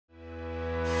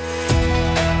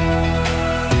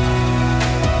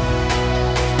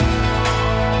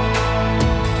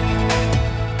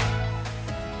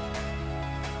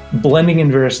blending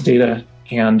Enverus data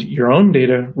and your own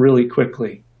data really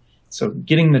quickly. So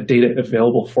getting the data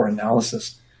available for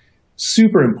analysis,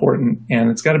 super important, and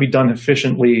it's got to be done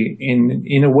efficiently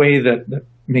in a way that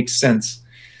makes sense.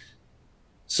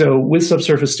 So with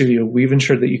Subsurface Studio, we've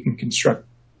ensured that you can construct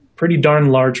pretty darn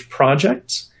large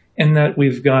projects and that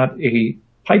we've got a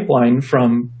pipeline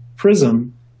from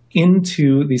Prism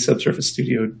into the Subsurface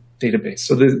Studio database.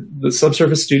 So the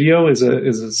Subsurface Studio is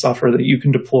a software that you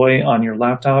can deploy on your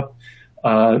laptop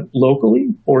locally,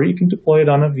 or you can deploy it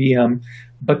on a VM.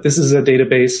 But this is a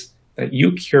database that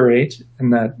you curate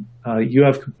and that you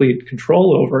have complete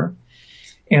control over.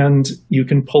 And you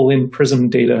can pull in Prism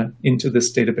data into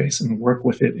this database and work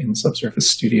with it in Subsurface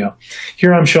Studio.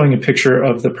 Here I'm showing a picture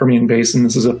of the Permian Basin.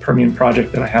 This is a Permian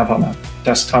project that I have on a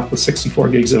desktop with 64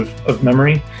 gigs of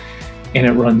memory, and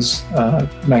it runs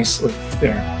nicely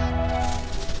there.